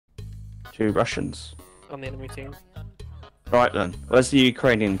2 Russians. On the enemy team. Right then, where's the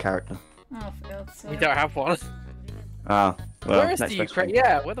Ukrainian character? Oh, for God's sake. We don't have one. Ah, well, Where is the next best Ukrainian? one.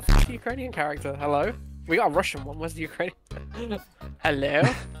 Yeah, where the fuck's the Ukrainian character? Hello? We got a Russian one. Where's the Ukrainian? Hello?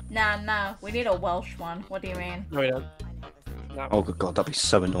 Nah, we need a Welsh one. What do you mean? No, we don't. No. Oh good god, that'd be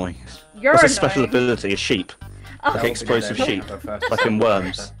so annoying. You're What's annoying. his special ability? A sheep. Oh, Like explosive sheep. Like in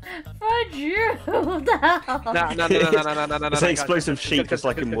Worms. fudge you! No. It's an explosive sheep just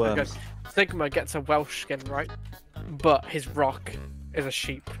like in Worms. Sigma gets a Welsh skin, right? But his rock is a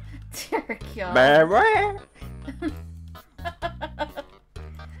sheep. Dear God. Mary.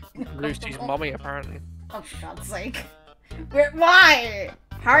 Lucy's mommy, apparently. Oh, for God's sake. Why?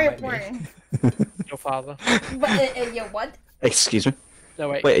 How are you playing? Your father. You what? Excuse me. No,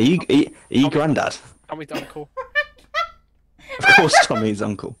 wait. Wait, are you granddad? Tommy's uncle. Of course, Tommy's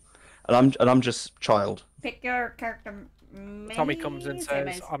uncle, and I'm just child. Pick your character. Tommy comes and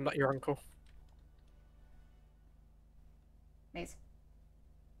says, I'm not your uncle. Maze.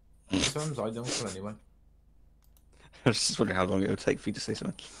 Sometimes I don't anyway. I was just wondering how long it would take for you to say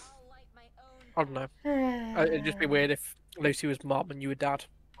something. I don't know. It'd just be weird if Lucy was mom and you were dad.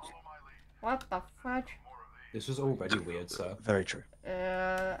 What the fudge? This was already weird, sir. Very true.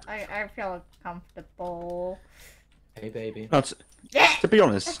 I feel comfortable. Hey, baby. No, to be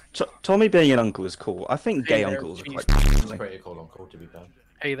honest, Tommy being an uncle is cool. I think gay Hey there, uncles are jeez. quite It's cool. pretty cool on call, to be fair.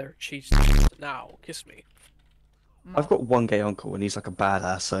 Hey there, cheese. Now, kiss me. I've got one gay uncle and he's like a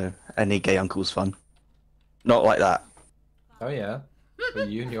badass, so any gay uncle's fun. Not like that. Oh, yeah? Were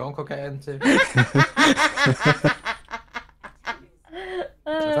you and your uncle get into?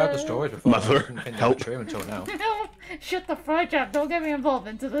 I've heard the stories before. Mother, I didn't think they were help. true until now. Shut the fudge up! Don't get me involved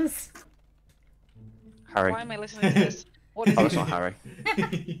into this. Harry. Why am I listening to this? What did Oh, you it's do? not Harry.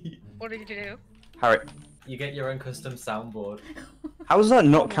 What did you do? Harry. You get your own custom soundboard. How does that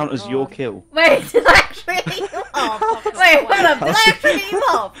not Oh my count as your God. kill? Wait, did I actually eat you off? Wait, hold up, did I actually eat you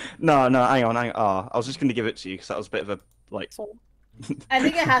off? No, hang on. Ah, I was just gonna give it to you because that was a bit of a like. I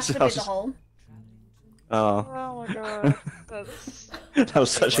think it has to be That was the just- hole. Oh, Oh my god. That's... that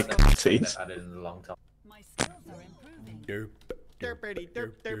was such a Like, good I've tease. had it in a long time.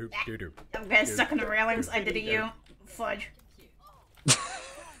 I'm getting stuck in the railings. I did it you. Fudge.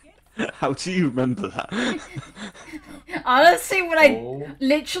 How do you remember that? Honestly, Oh.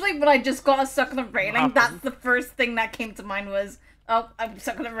 literally when I just got stuck in the railing, happened? that's the first thing that came to mind was, oh, I'm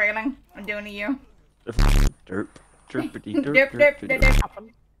stuck in the railing. I'm doing a you. Derp. Derpity Derp, derp derp, derp. derp.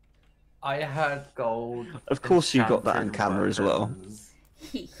 I had gold. Of course you got that on enchanted camera as well. weapons.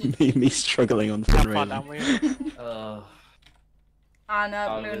 me struggling on How thin far railing. down were you? Anna,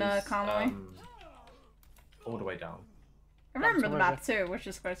 I Luna, was, Connolly. all the way down. I remember the somewhere map too, which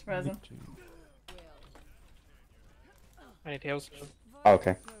is quite surprising. Any tails? Oh,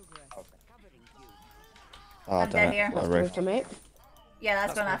 okay. Oh, I'm dead damn here. it. What a Move riff. to me. Yeah,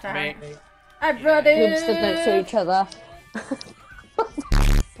 that's going after me. her. I brought it. We stood next to each other.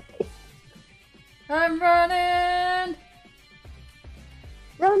 I'm running.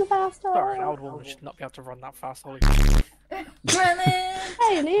 Run faster! Sorry, an old woman should not be able to run that fast. Holy Running.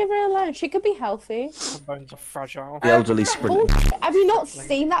 Hey, leave her alone. She could be healthy. her bones are fragile. The elderly sprinting. Oh, have you not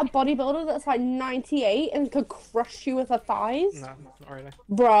seen that bodybuilder that's like 98 and could crush you with her thighs? No, not really.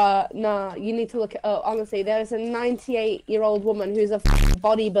 Bruh, nah, you need to look it up. Honestly, there's a 98-year-old woman who's a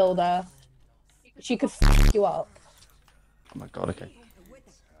bodybuilder. She could you up. Oh my god, okay.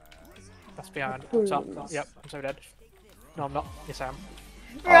 That's behind. What's up? Yep, I'm so dead. No, I'm not. Yes, I am.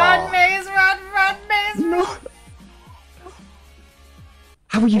 Run, Maze, run, Maze, run.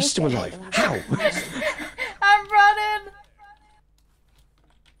 How are you still alive? How? I'm running.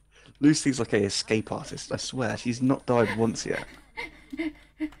 Lucy's like a escape artist, I swear. She's not died once yet.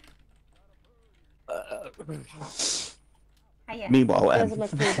 Hiya. Meanwhile, There's a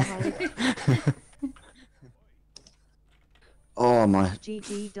McCree behind. Oh my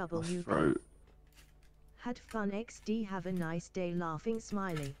GGW. throat. Had fun XD, have a nice day, laughing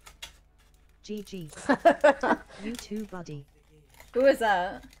smiley. GG. You too, buddy. Who is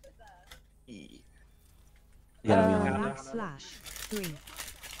that? Yeah, /3.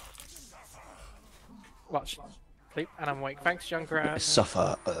 Watch. Sleep and I'm awake. Thanks, Junkrat.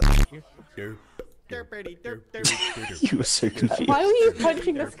 suffer. You. You were so confused. Why were you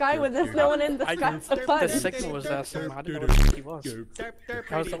punching the sky when there's no one in the I sky didn't. to The punch? signal was there somewhere. I didn't know where he was.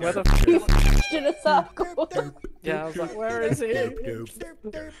 I was like, where the You pushed in a circle. Yeah, I was like, where is he?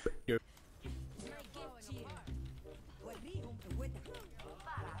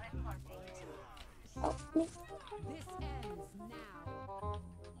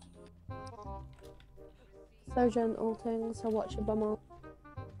 So gentle things, so watch your bum out.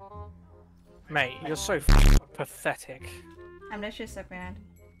 Mate, you're so pathetic. I'm literally stuck behind.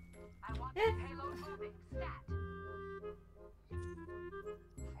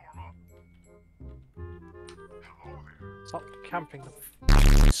 Stop camping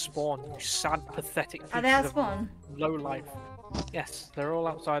the spawn, you sad, pathetic Are they at pieces spawn? of low life. Yes, they're all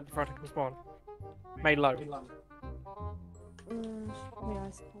outside the front of the spawn. Made low. Yeah,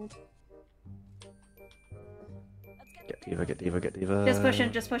 it's cold. Get diva, get diva, get diva. Just push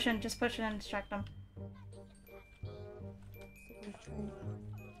in, just push in, just push in and distract them.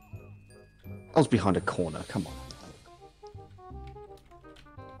 I was behind a corner, come on.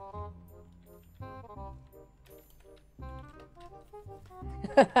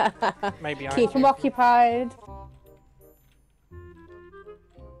 Maybe I Keep him occupied.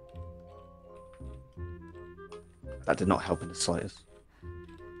 That did not help in the slightest.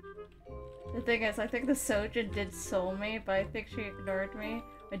 The thing is, I think the soldier did soul me, but I think she ignored me.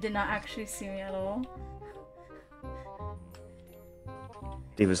 But did not actually see me at all.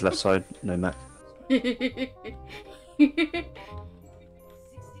 Diva's left side, no mech.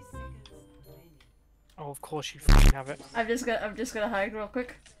 Oh, of course you fucking have it. I'm just gonna hide real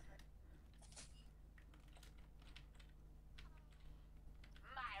quick.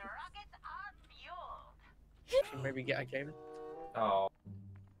 Should maybe get a game. Oh.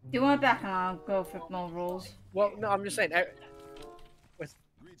 Do you want it back and I'll go for more rules? Well, no, I'm just saying.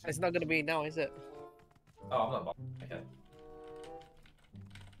 It's not gonna be now, is it? Oh, I'm not. Okay.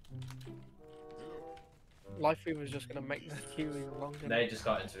 Life Fever is just gonna make the queue even longer. They just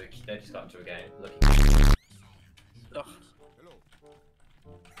got into a game. Looking. Ugh.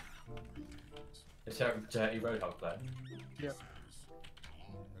 It's dirty Roadhog play. Yeah.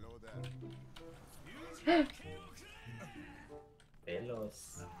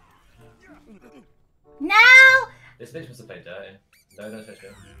 Velos. No! This bitch must have played dirty. No, don't touch me.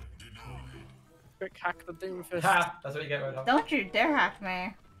 Quick hack the Doomfist. Ha! That's what you get, Roadhog. Don't you dare hack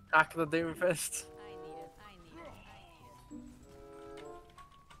me. Hack the Doomfist.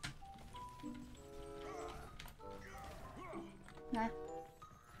 Nah.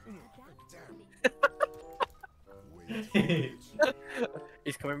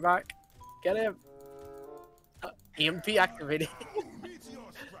 He's coming back. Get him. EMP activated.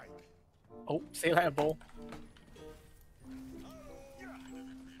 Oh, see you later, ball.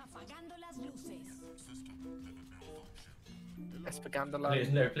 Espagandolo. Please,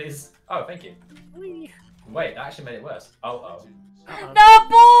 no, please. Oh, thank you. Wait, that actually made it worse. Oh. No,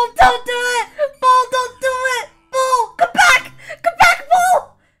 Bull! Don't do it! Bull, don't do it! Bull, come back! Come back,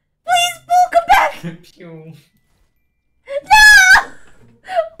 Bull! Please, Bull, come back! Pew. No!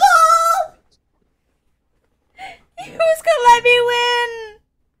 Bull! Who's gonna let me win?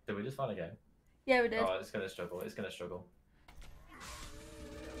 Did we just find a game? Yeah, we did. Oh, it's gonna struggle. It's gonna struggle.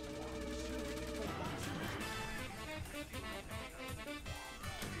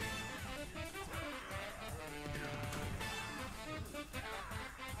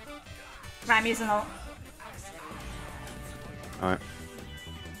 Right, I'm using ult. Alright.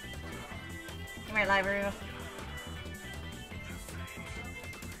 Come here, library.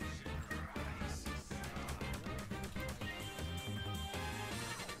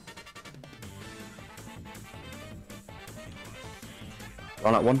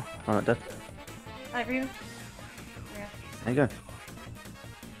 Run at one, run at dead. Library. There you go.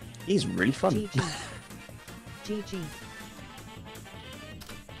 He's really fun. GG. GG.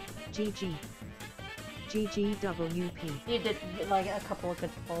 GG. GGWP. You did like a couple of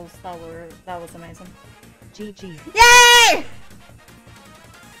good pulls. That was amazing. GG. Yay!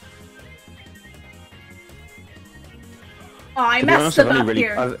 Oh, I messed it up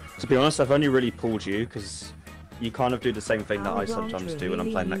here. To be honest, I've only really pulled you because you kind of do the same thing that I sometimes do when I'm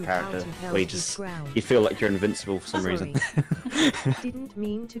playing that character, where you feel like you're invincible for some reason. Didn't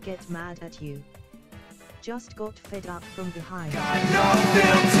mean to get mad at you. Just got fed up from behind. No filter,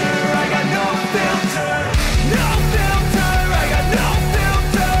 I got no filter. No filter, I got no